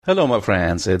Hello, my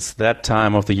friends. It's that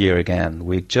time of the year again.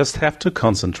 We just have to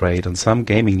concentrate on some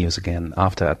gaming news again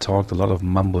after I talked a lot of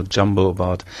mumbo-jumbo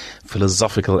about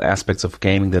philosophical aspects of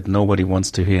gaming that nobody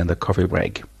wants to hear in the coffee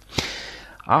break.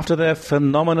 After their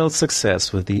phenomenal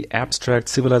success with the abstract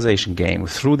civilization game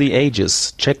Through the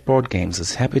Ages, Checkboard Games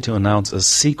is happy to announce a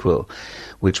sequel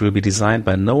which will be designed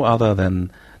by no other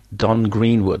than Don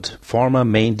Greenwood, former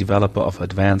main developer of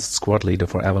Advanced Squad Leader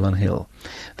for Avalon Hill.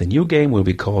 The new game will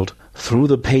be called Through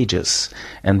the Pages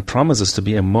and promises to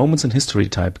be a moments in history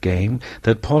type game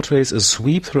that portrays a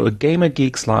sweep through a gamer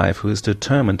geek's life who is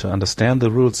determined to understand the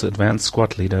rules to Advanced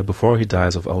Squad Leader before he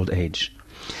dies of old age.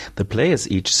 The players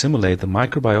each simulate the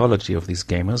microbiology of these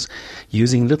gamers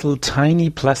using little tiny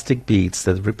plastic beads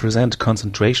that represent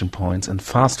concentration points and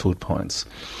fast food points.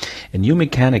 A new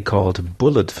mechanic called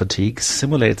bullet fatigue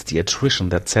simulates the attrition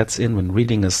that sets in when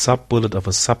reading a sub-bullet of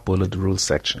a sub-bullet rule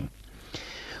section.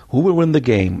 Who will win the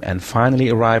game and finally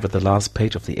arrive at the last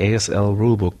page of the ASL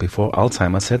rulebook before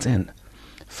Alzheimer sets in?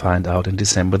 Find out in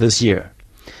December this year.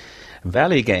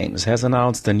 Valley Games has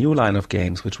announced a new line of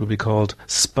games which will be called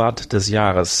Spud des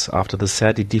Jahres after the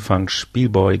sadly defunct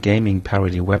Spielboy gaming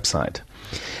parody website.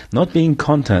 Not being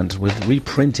content with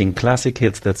reprinting classic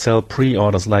hits that sell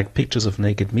pre-orders like pictures of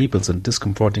naked meeples in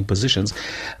discomforting positions,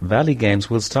 Valley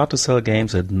Games will start to sell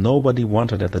games that nobody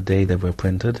wanted at the day they were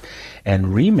printed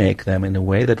and remake them in a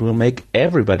way that will make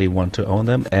everybody want to own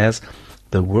them as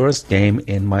the worst game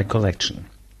in my collection.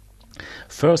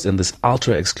 First in this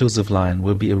ultra-exclusive line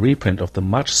will be a reprint of the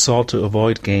much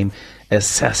sought-to-avoid game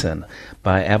Assassin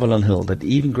by Avalon Hill that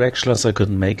even Greg Schlosser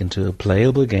couldn't make into a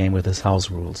playable game with his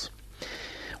house rules.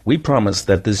 We promise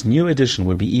that this new edition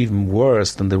will be even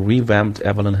worse than the revamped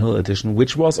Avalon Hill edition,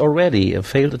 which was already a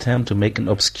failed attempt to make an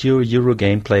obscure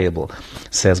Eurogame playable,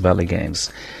 says Valley Games.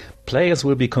 Players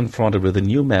will be confronted with a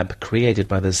new map created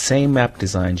by the same map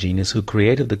design genius who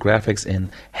created the graphics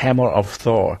in Hammer of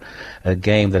Thor, a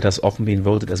game that has often been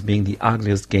voted as being the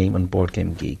ugliest game on Board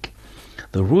Game Geek.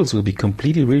 The rules will be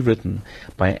completely rewritten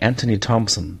by Anthony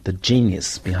Thompson, the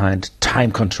genius behind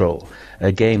Time Control,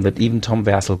 a game that even Tom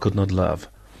Vasel could not love.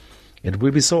 It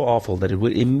will be so awful that it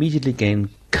will immediately gain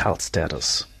cult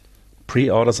status.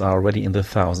 Pre-orders are already in the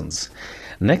thousands.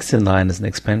 Next in line is an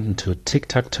expansion to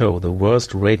Tic-Tac-Toe, the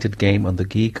worst rated game on the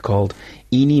Geek, called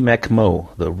Eenie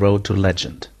Mac-Mo, The Road to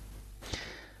Legend.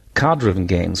 Card-driven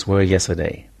games were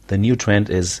yesterday. The new trend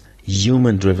is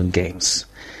human-driven games.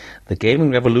 The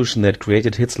gaming revolution that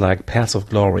created hits like Paths of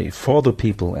Glory, For the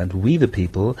People and We the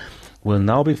People will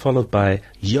now be followed by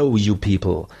Yo You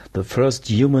People, the first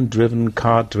human-driven,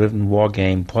 card-driven war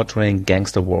game portraying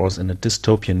gangster wars in a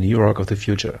dystopian New York of the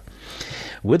future.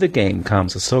 With the game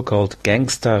comes a so-called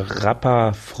gangster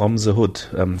rapper from the hood,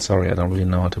 sorry, I don't really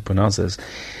know how to pronounce this,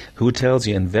 who tells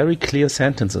you in very clear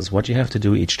sentences what you have to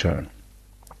do each turn.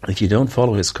 If you don't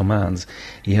follow his commands,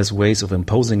 he has ways of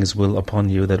imposing his will upon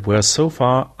you that were so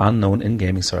far unknown in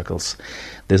gaming circles.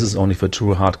 This is only for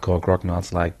true hardcore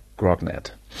grognards like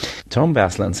Grognet. Tom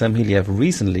Vasel and Sam Healy have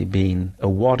recently been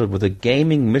awarded with a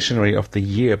Gaming Missionary of the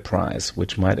Year prize,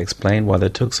 which might explain why they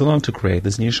took so long to create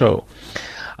this new show.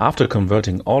 After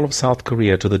converting all of South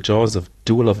Korea to the joys of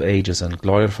Duel of Ages and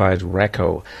glorified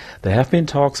Raco, there have been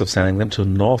talks of sending them to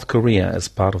North Korea as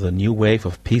part of the new wave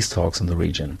of peace talks in the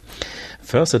region.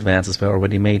 First advances were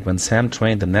already made when Sam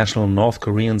trained the national North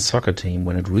Korean soccer team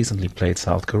when it recently played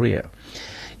South Korea.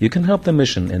 You can help the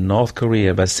mission in North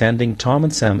Korea by sending Tom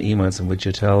and Sam emails in which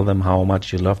you tell them how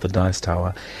much you love the Dice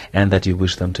Tower and that you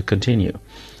wish them to continue.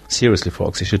 Seriously,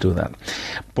 folks, you should do that.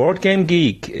 Board Game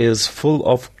Geek is full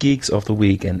of geeks of the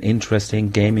week and interesting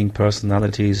gaming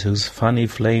personalities whose funny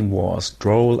flame wars,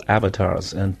 droll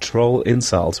avatars, and troll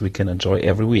insults we can enjoy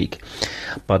every week.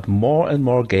 But more and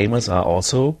more gamers are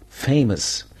also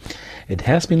famous. It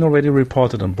has been already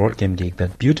reported on Board Game Geek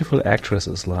that beautiful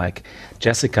actresses like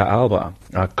Jessica Alba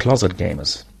are closet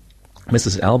gamers.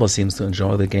 Mrs. Alba seems to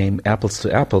enjoy the game Apples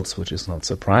to Apples, which is not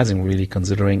surprising really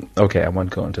considering... Okay, I won't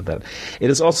go into that. It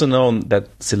is also known that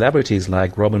celebrities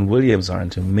like Robin Williams are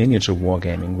into miniature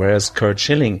wargaming, whereas Curt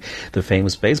Schilling, the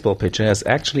famous baseball pitcher, has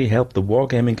actually helped the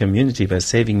wargaming community by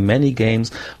saving many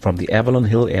games from the Avalon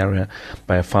Hill area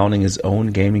by founding his own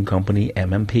gaming company,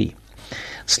 MMP.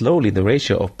 Slowly, the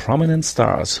ratio of prominent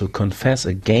stars who confess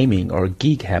a gaming or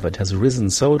geek habit has risen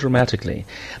so dramatically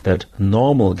that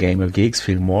normal gamer geeks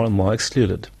feel more and more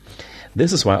excluded.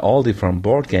 This is why Aldi from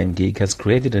Board Game Geek has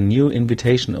created a new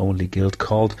invitation-only guild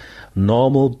called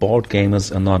Normal Board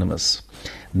Gamers Anonymous.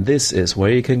 This is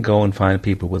where you can go and find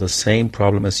people with the same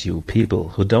problem as you, people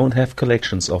who don't have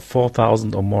collections of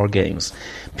 4,000 or more games,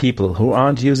 people who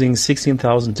aren't using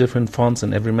 16,000 different fonts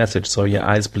in every message so your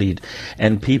eyes bleed,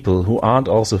 and people who aren't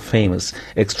also famous,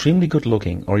 extremely good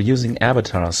looking, or using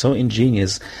avatars so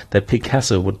ingenious that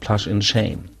Picasso would blush in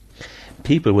shame.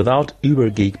 People without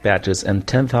Uber Geek badges and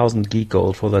 10,000 geek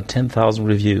gold for their 10,000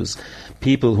 reviews,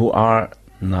 people who are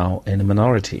now in a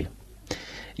minority.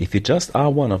 If you just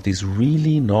are one of these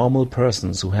really normal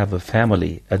persons who have a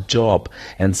family, a job,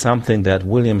 and something that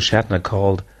William Shatner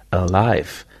called a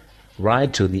life,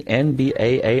 write to the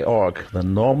NBAA.org, the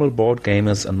Normal Board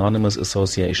Gamers Anonymous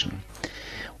Association.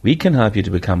 We can help you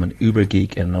to become an Uber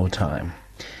geek in no time.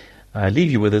 I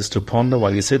leave you with this to ponder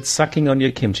while you sit sucking on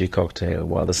your kimchi cocktail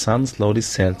while the sun slowly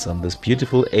sets on this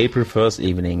beautiful April 1st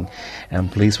evening, and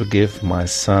please forgive my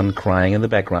son crying in the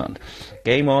background.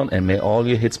 Game on, and may all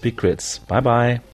your hits be crits. Bye bye.